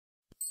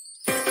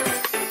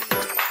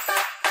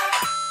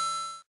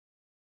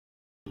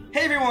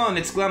everyone,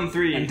 it's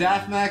Glem3 and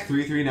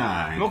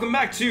DaftMac339. Welcome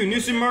back to New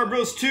Super Mario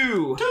Bros.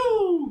 2.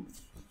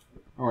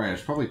 Alright, I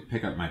should probably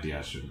pick up my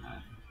DS, shouldn't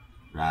I?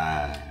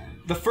 Right.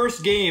 The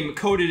first game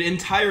coded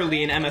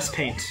entirely in MS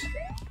Paint.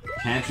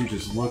 Can't you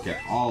just look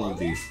at all of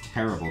these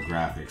terrible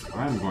graphics?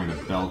 I'm going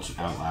to belch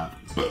out loud.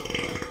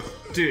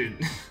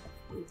 Dude.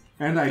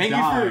 And I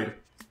died.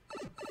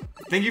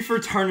 Thank you for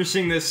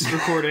tarnishing this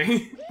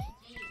recording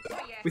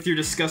with your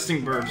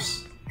disgusting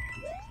burps.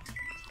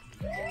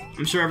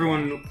 I'm sure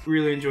everyone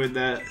really enjoyed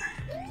that.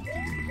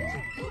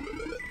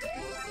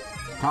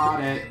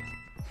 Caught it.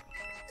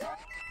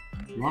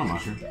 You want a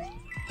mushroom?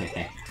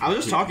 I was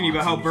just talking to you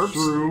about how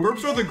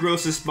burps are the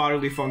grossest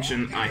bodily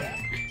function, I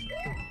think.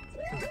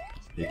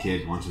 Hey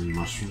kid, want some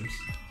mushrooms?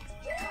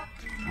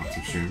 Want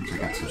some shrooms? I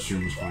got some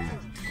shrooms for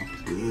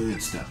you.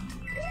 Good stuff.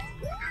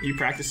 You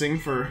practicing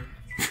for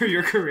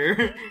your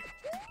career?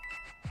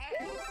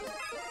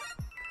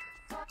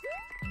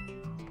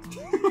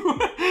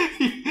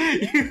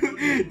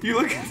 you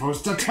look. I'm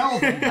supposed to tell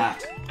them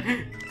that.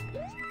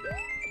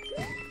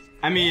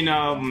 I mean,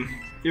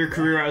 your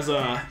career as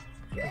a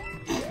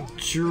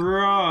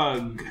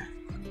drug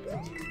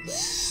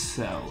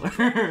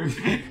seller.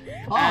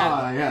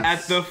 Yes.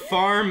 At the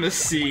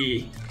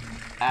pharmacy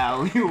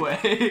alleyway.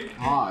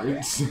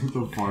 It's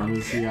the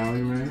pharmacy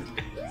alleyway.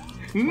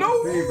 No!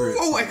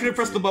 Oh, I could have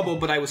pressed the pharmacy. bubble,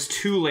 but I was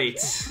too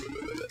late.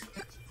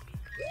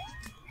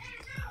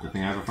 Good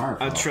thing I have a fire.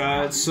 I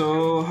tried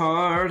so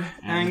hard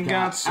and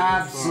got so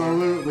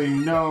absolutely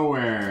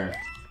nowhere.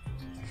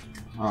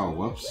 Oh,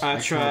 whoops. I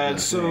tried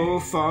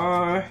so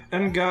far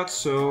and got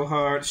so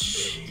hard.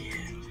 Shit.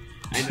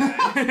 I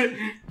died.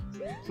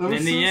 That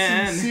was in the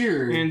end,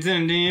 sincere. it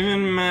didn't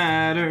even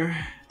matter.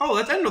 Oh,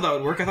 I didn't know that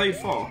would work. I thought you'd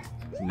fall.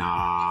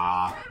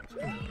 Nah.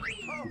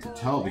 You can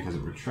tell because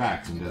it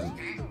retracts and doesn't.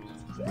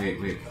 Wait,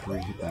 before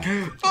you hit that.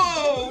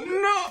 Oh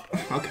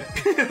no!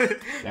 Okay.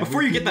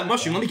 Before you get that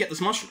mushroom, let me get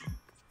this mushroom.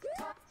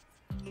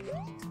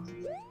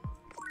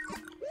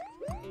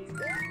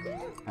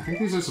 I think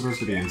these are supposed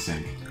to be in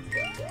sync.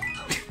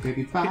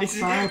 Baby,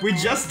 we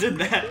just did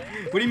that.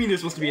 What do you mean they're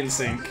supposed to be in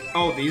sync?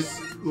 Oh, these?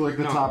 Like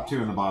the top two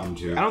and the bottom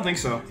two. I don't think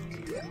so.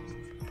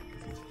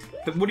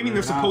 What do you mean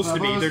they're supposed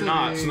to be? They're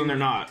not, so then they're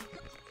not.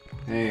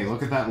 Hey,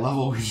 look at that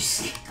level we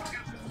just...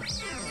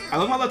 I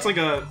love how that's like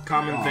a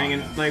common thing,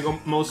 and like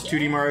most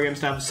 2D Mario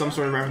games have some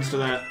sort of reference to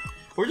that.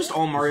 Or just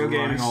all Mario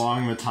games. Running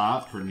along the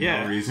top for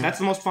no reason. That's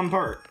the most fun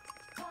part.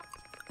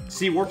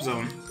 See, warp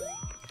zone.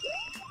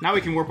 Now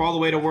we can warp all the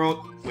way to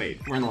world...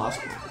 Wait, we're in the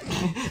last world.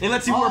 It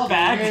lets you warp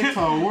back.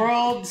 All the way to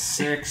world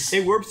 6.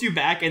 It warps you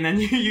back, and then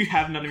you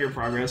have none of your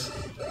progress.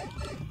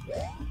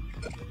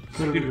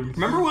 Dude,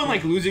 remember when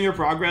like losing your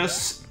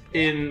progress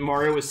in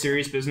Mario was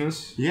serious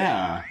business?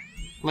 Yeah.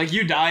 Like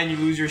you die and you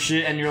lose your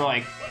shit, and you're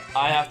like,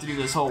 I have to do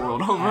this whole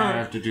world over. I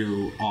have to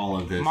do all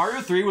of this.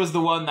 Mario 3 was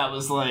the one that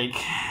was like...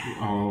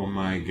 Oh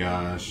my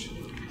gosh.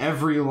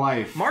 Every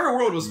life Mario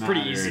World was mattered.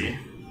 pretty easy.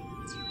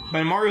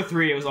 But in Mario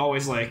 3, it was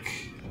always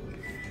like...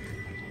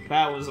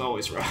 That was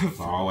always rough. It's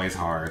always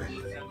hard.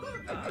 It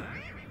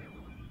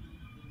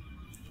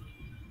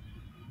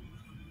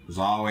was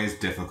always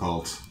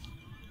difficult.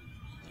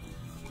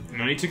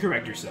 No need to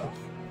correct yourself.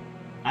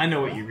 I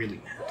know what you really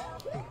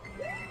meant.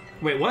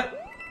 Wait,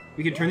 what?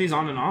 We can turn these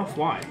on and off?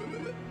 Why?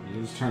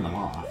 You just turn them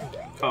off.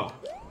 Oh.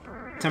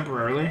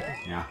 Temporarily?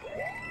 Yeah.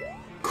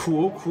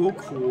 Cool.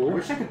 I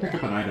wish I could pick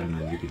up an item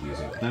and then you could use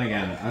it. Then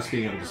again, us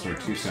being able to store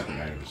 2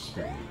 separate items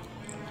is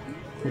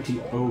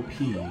pretty OP.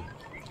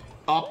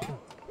 Up.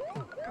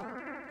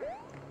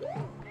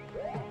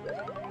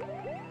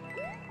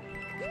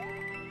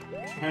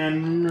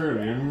 $10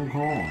 million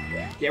coins.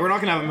 Yeah, we're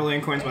not gonna have 1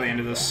 million coins by the end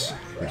of this.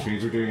 Which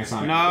means we're doing a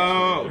Sonic.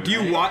 No! Do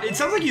you want- It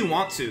sounds like you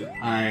want to.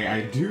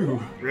 I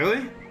do.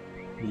 Really?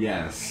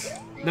 Yes.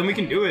 Then we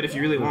can do it if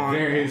you really For want.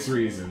 various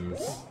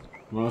reasons.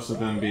 Most of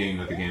them being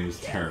that the game is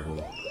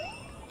terrible.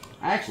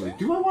 Actually,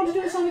 do I want to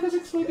do a Sonic as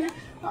Explained?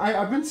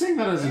 I've been saying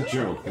that as a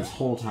joke this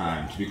whole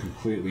time, to be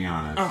completely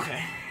honest.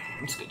 Okay.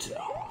 It's good to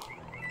know.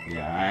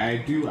 Yeah, I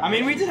do. I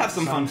mean, we did have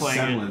some fun playing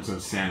it. semblance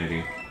of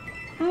sanity.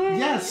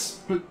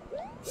 Yes, but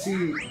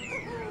see,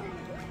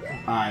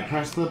 I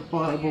pressed the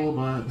bubble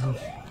button.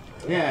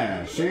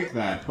 Yeah, shake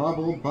that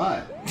bubble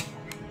butt.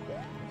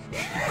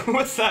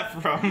 What's that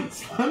from?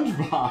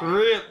 SpongeBob.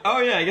 Real? Oh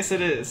yeah, I guess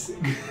it is.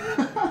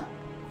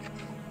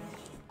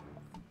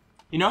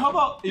 You know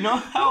how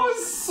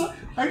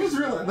I just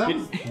realized that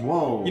was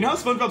whoa. You know how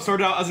SpongeBob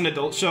started out as an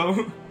adult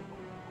show?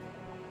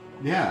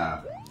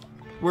 Yeah.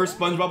 Where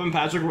SpongeBob and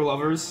Patrick were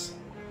lovers?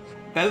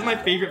 That is my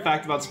favorite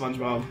fact about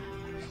SpongeBob.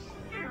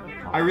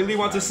 I really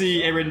want to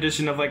see a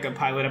rendition of like a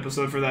pilot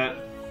episode for that.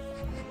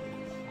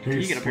 Hey,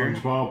 you get up here?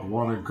 SpongeBob,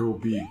 wanna go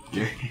be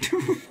gay?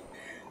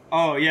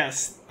 Oh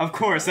yes, of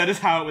course, that is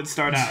how it would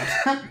start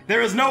out.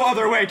 There is no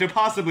other way to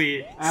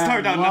possibly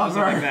start out an episode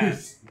like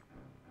that.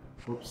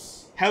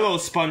 Whoops. Hello,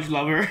 Sponge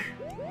Lover.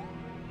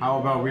 How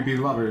about we be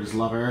lovers,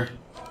 lover?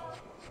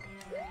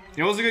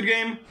 You know what's a good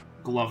game?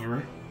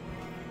 Glover.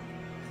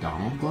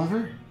 Donald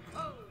Glover?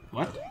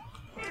 What?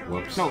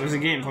 Whoops. No, there's a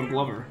game called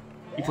Glover.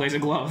 He plays a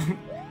glove.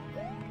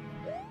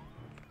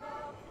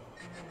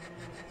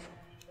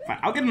 Fine,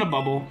 I'll get in a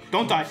bubble.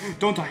 Don't die.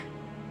 Don't die.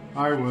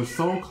 I was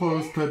so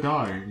close to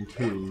dying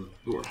too.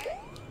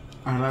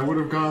 And I would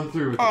have gone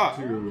through with it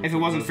too. If it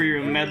wasn't for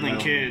your meddling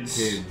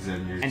kids.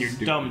 And your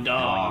dumb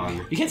dog.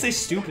 You can't say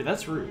stupid,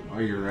 that's rude. Oh,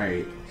 you're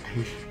right.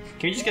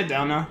 Can you just get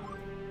down now?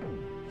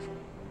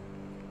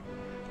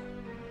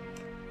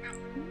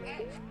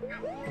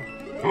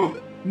 Oh,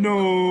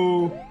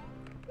 no.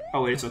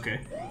 Oh, wait, it's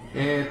okay.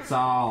 It's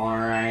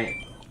alright.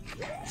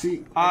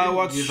 See, I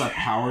didn't use that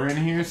power in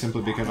here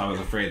simply because I was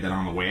afraid that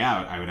on the way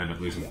out I would end up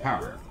losing the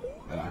power.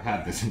 And I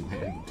had this in my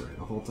inventory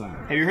the whole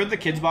time. Have you heard the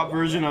Kids Bop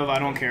version of I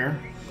Don't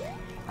Care?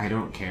 I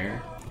don't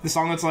care. The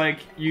song that's like,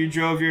 you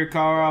drove your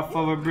car off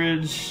of a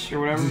bridge,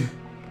 or whatever.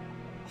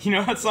 You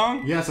know that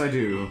song? Yes, I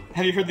do.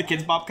 Have you heard the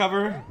Kids Bop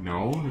cover?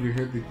 No? Have you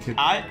heard the Kids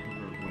Bop?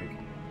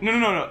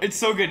 No. It's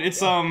so good.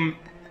 It's,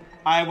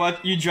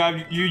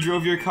 you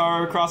drove your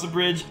car across a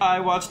bridge, I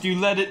watched you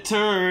let it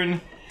turn.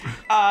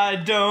 I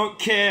don't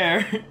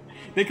care.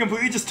 They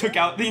completely just took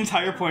out the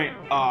entire point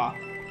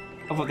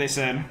of what they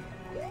said.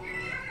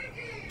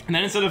 And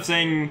then instead of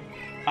saying,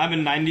 I'm a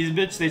 90s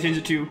bitch, they changed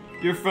it to,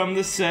 you're from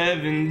the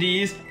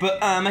 70s,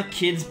 but I'm a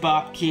Kids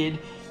Bop kid.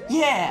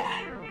 Yeah!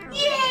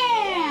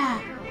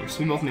 Yeah! So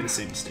we both made the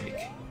same mistake.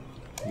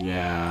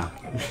 Yeah.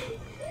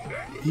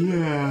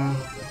 Yeah.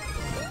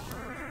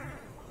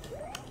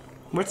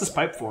 What's this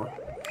pipe for?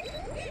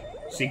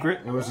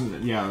 Secret? It was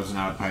an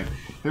out pipe.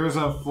 There was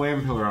a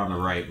flame pillar on the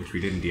right, which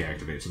we didn't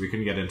deactivate, so we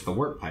couldn't get into the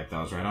warp pipe that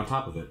was right on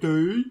top of it.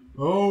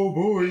 Oh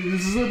boy,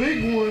 this is a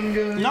big one,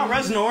 guys. Not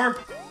Reznor.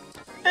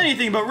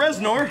 Anything but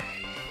Reznor.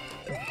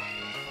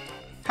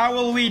 How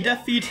will we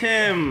defeat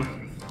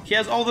him? He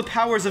has all the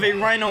powers of a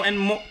rhino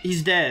and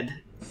he's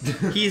dead.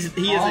 He is a dead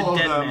man. All of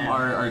them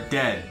are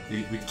dead.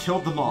 We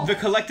killed them all. The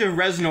collective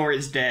Reznor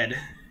is dead.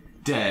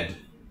 Dead.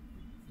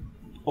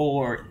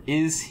 Or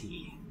is he?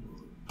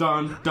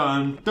 Dun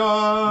dun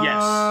dun!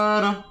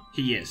 Yes.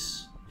 He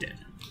is dead.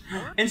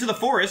 Into the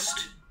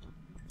forest.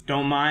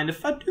 Don't mind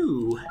if I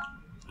do.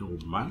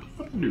 Don't mind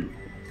if I do.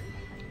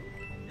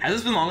 Has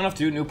this been long enough to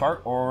do a new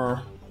part,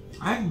 or...?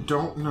 I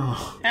don't know.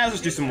 Let's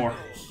just do some more.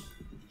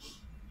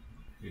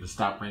 You gonna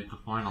stop right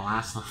before the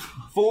last one?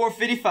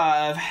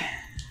 4:55.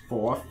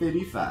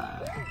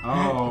 4:55.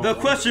 Oh. The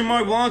question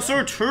mark blocks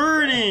are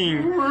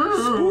turning!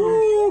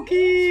 Spooky!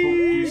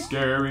 Spooky,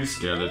 scary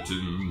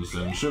skeletons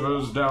and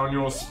shivers down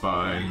your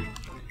spine.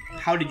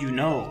 How did you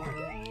know?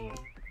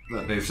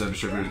 That they send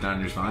shivers down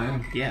your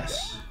spine?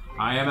 Yes.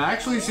 I am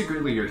actually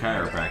secretly your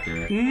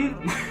chiropractor.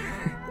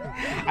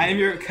 I am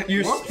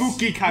your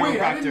spooky chiropractor.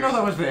 Wait, I didn't know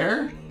that was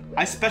there.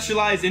 I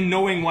specialize in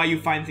knowing why you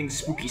find things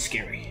spooky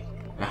scary.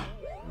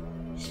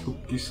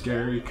 Spooky,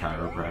 scary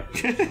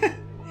chiropractor.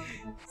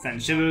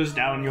 Send shivers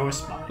down your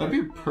spine. That'd be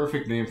a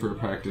perfect name for a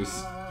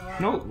practice.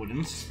 No, it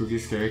wouldn't. Spooky,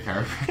 scary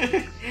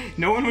chiropractor.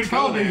 No one would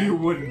Tell go me there. you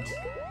wouldn't.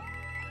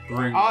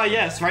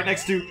 Yes, right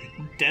next to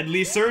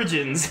Deadly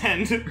Surgeons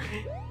and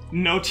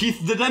No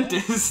Teeth the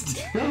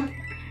Dentist.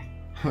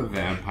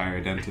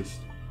 Vampire dentist.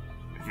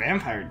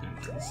 Vampire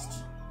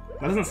dentist?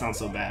 That doesn't sound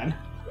so bad.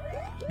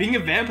 Being a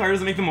vampire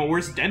doesn't make them a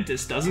worse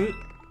dentist, does it?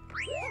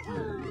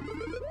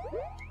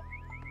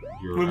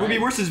 What would be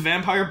worse is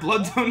vampire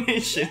blood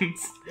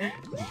donations.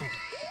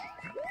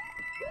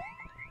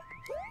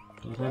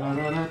 If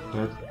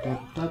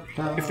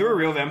there were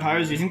real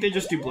vampires, do you think they'd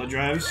just do blood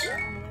drives?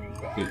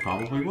 They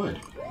probably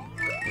would.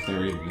 If they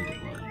were even into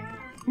blood.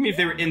 I mean, if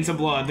they were into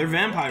blood, they're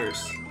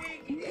vampires.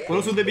 What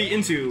else would they be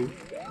into?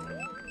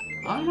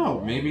 I don't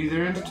know, maybe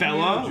they're into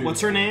Bella?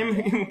 What's her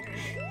name?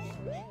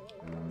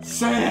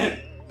 Say it!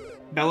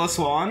 Bella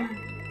Swan?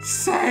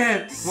 Say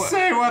it! What?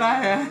 Say what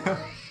I am!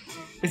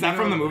 Is that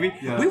from the movie?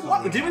 Yeah,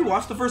 did we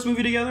watch the first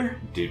movie together?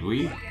 Did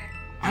we?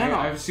 I don't know.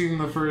 I've seen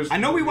the first... I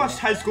know we watched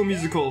High School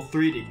Musical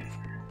 3 together.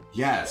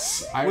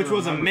 Yes. Which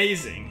was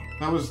amazing.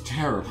 That was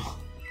terrible.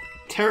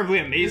 Terribly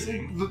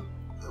amazing.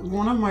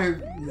 One of my...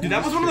 Dude,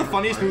 that was one of the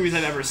funniest movies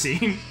I've ever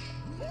seen.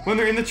 When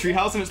they're in the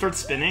treehouse and it starts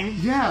spinning.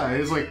 Yeah,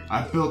 it's like,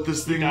 I built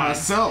this thing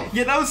myself.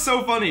 Yeah, that was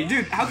so funny.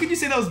 Dude, how could you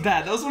say that was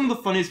bad? That was one of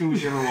the funniest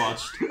movies you ever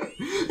watched.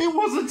 It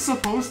wasn't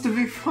supposed to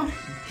be funny.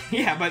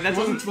 Yeah, but that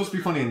wasn't supposed to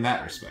be funny in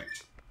that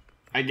respect.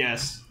 I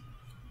guess.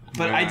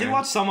 But I did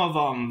watch some of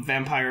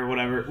Vampire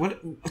whatever.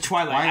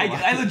 Twilight.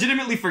 I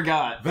legitimately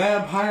forgot.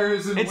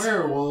 Vampires and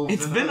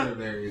werewolves and other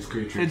various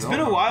creatures. It's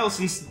been a while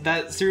since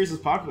that series was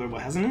popular,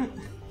 hasn't it?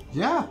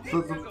 Yeah,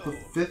 the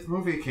fifth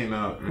movie came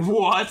out.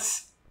 What?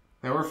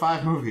 There were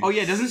 5 movies. Oh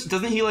yeah,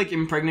 doesn't he like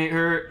impregnate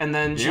her and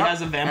then she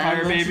has a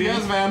vampire baby? She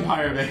has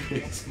vampire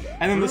babies.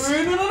 And then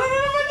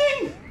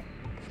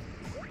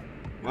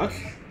What?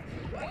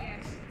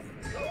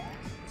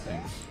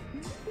 Thanks.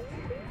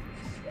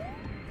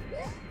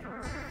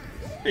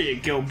 There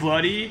you go,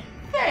 buddy.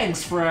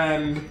 Thanks,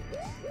 friend.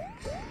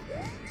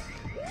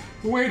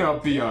 Way to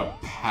be a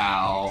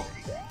pal.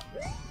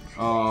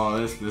 Oh,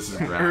 this is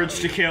rad. Urge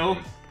to kill,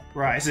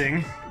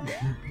 rising.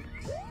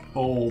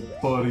 Oh,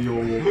 buddy,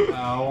 old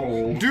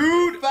pal.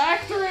 Dude!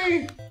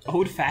 Factory!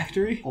 Old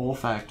factory? Old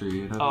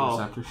factory.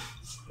 Oh.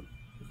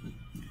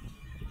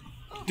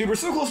 Dude, we're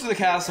so close to the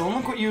castle, and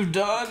look what you've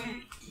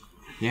done.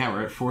 Yeah,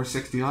 we're at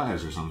 460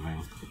 lives or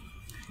something.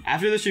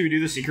 After this, should we do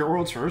the Secret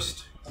Worlds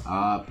first?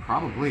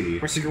 Probably.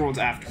 Or Secret Worlds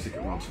after?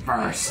 Secret Worlds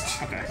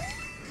first. Okay.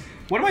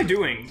 What am I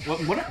doing?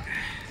 What?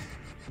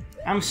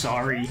 I'm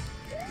sorry.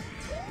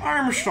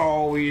 I'm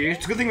sorry.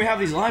 It's a good thing we have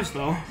these lives,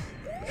 though.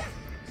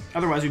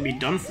 Otherwise, we'd be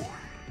done for.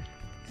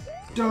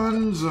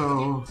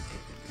 Dunzo.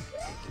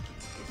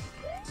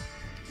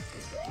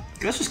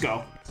 Let's just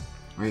go.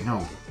 Wait,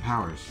 no.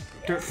 Powers.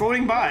 They're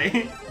floating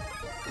by.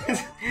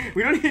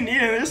 We don't even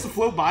need them just to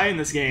float by in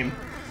this game.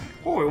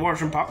 Oh, we want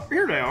some power.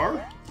 Here they are.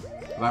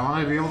 But I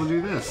want to be able to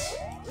do this.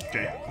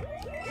 Okay.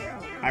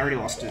 I already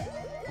lost it.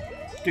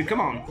 Dude, come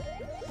on.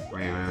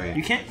 Wait.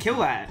 You can't kill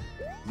that.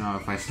 No,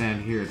 if I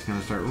stand here, it's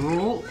gonna start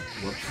roll.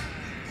 Whoops.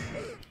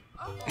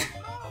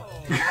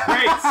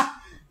 Great.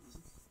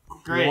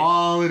 Great.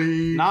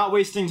 Quality. Not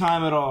wasting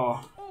time at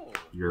all.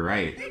 You're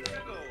right.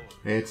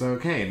 It's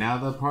okay. Now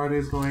the part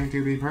is going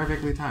to be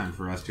perfectly timed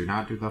for us to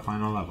not do the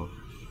final level.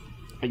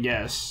 I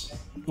guess.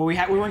 Well, we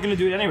weren't gonna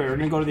do it anyway. We were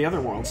gonna go to the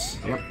other worlds.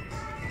 Yep.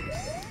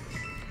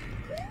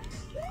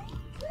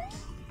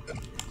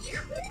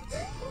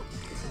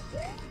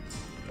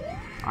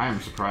 I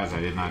am surprised I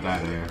did not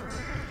die there.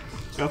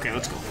 Okay,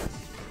 let's go.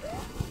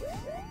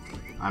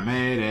 I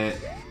made it.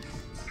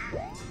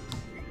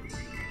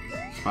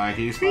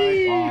 Spiky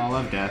spike ball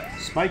of death.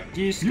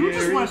 Spiky, scary, You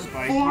just went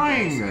spiky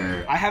flying balls.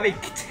 there. I have a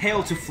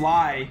tail to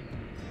fly.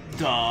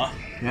 Duh.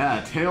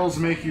 Yeah, tails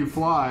make you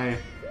fly.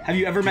 Have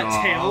you ever met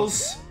Duh.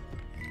 Tails?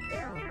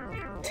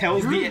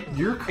 Tails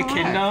You're the correct.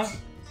 echidna?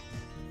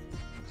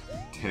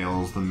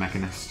 Tails the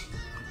mechanist.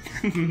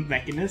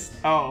 Mechanist?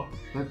 Oh.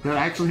 That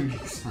actually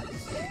makes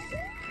sense.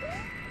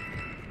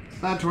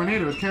 That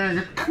tornado is carrying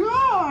a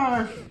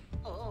car!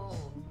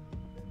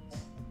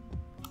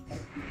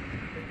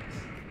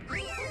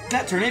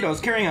 That tornado is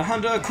carrying a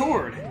Honda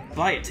Accord.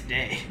 Buy it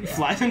today. It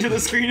flies into the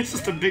screen. It's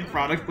just a big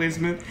product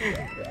placement.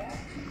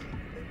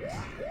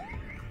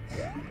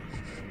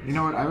 You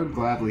know what? I would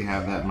gladly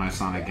have that in my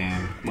Sonic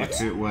game What?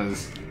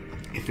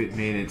 if it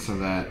made it so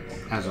that,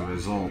 as a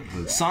result,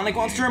 Sonic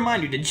wants to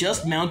remind you to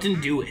just mount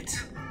and do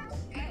it.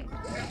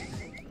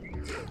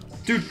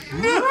 Dude,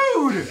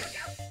 Rude!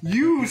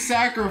 You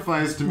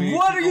sacrificed me.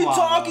 what to are the you lava.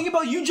 talking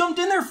about? You jumped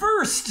in there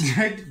first.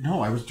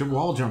 No, I was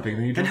wall jumping.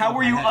 And, you And jumped how on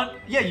were my you? head.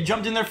 Yeah, you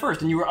jumped in there first,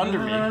 and you were under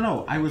me.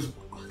 No. I was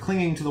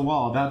clinging to the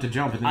wall, about to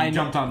jump, and then I you know.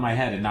 jumped on my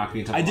head and knocked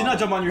me into the I did lava. not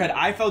jump on your head.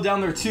 I fell down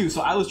there too,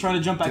 so I was trying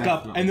to jump back up,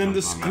 Definitely and then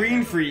the jumped on my screen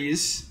head.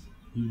 freeze.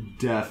 You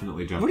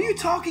definitely jumped. What are you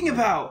talking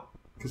about?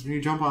 Because when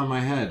you jump on my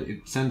head,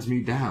 it sends me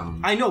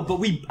down. I know,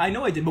 but I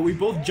know I did, but we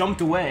both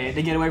jumped away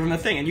to get away from the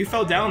thing, and you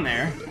fell down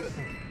there,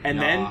 and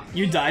then Nah.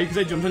 you died because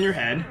I jumped on your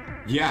head,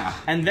 Yeah.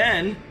 and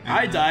then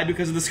I died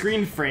because of the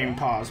screen frame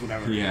pause,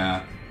 whatever.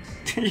 Yeah.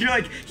 You're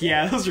like,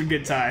 yeah, those are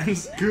good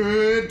times.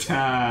 Good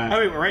time. Oh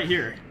wait, we're right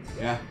here.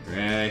 Yeah,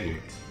 right here.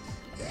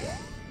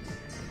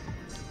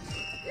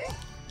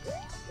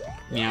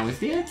 Now, is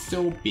that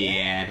so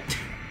bad?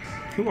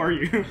 Who are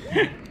you?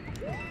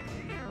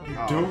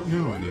 Don't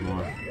know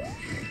anymore.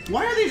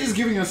 Why are they just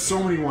giving us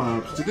so many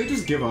one-ups? Did they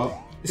just give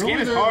up? This game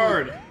is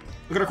hard.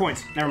 Look at our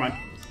coins. Never mind.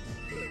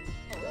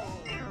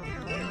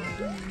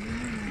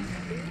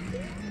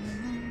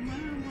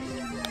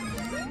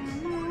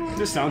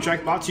 This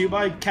soundtrack brought to you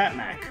by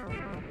Catmac.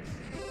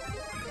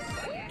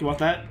 Do you want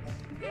that?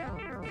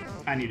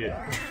 I need it.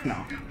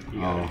 No.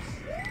 You got Oh. it.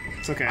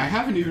 It's okay. I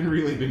haven't even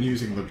really been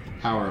using the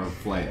power of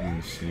flight in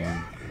this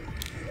game.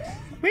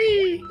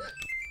 Whee!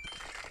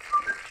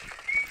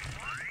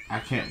 I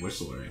can't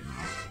whistle right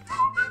now.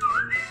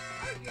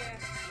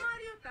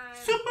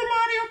 Super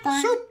Mario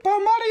time. Super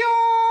Mario!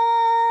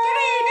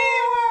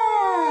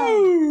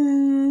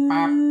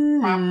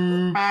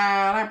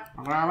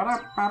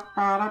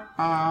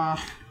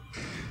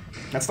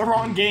 That's the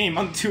wrong game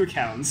on 2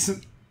 accounts.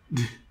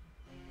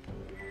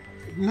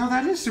 No,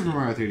 that is Super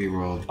Mario 3D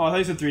World. Oh, I thought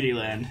you said 3D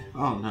Land.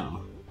 Oh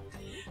no.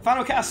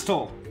 Final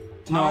Castle.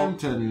 Time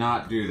to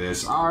not do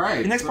this.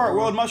 Alright. The next part,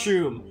 World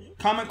Mushroom.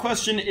 Comment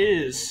question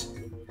is...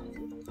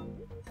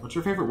 What's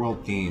your favorite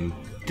world game?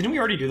 Didn't we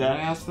already do Did I that?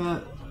 ask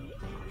that?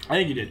 I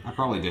think you did. I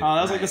probably did.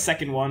 That was like the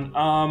second one.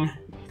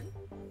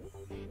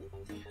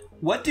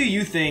 What do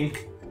you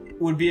think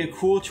would be a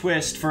cool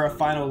twist for a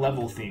final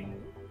level theme?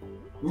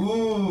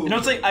 Ooh. And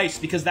don't say ice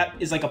because that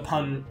is like a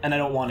pun and I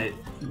don't want it.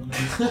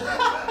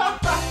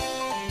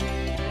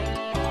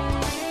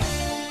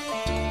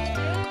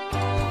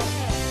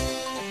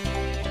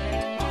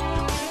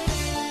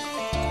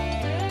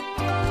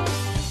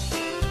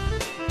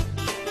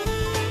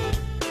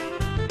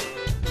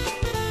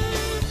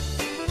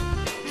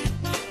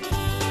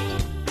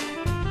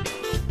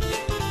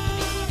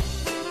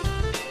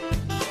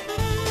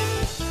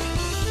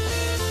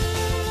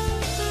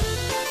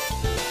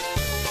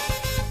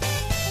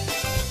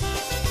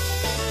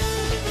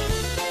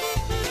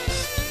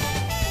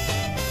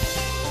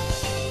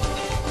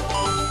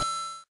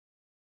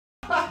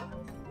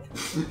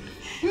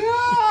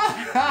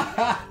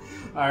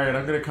 Alright,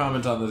 I'm gonna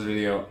comment on this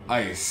video.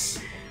 Ice.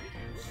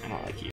 I don't like you.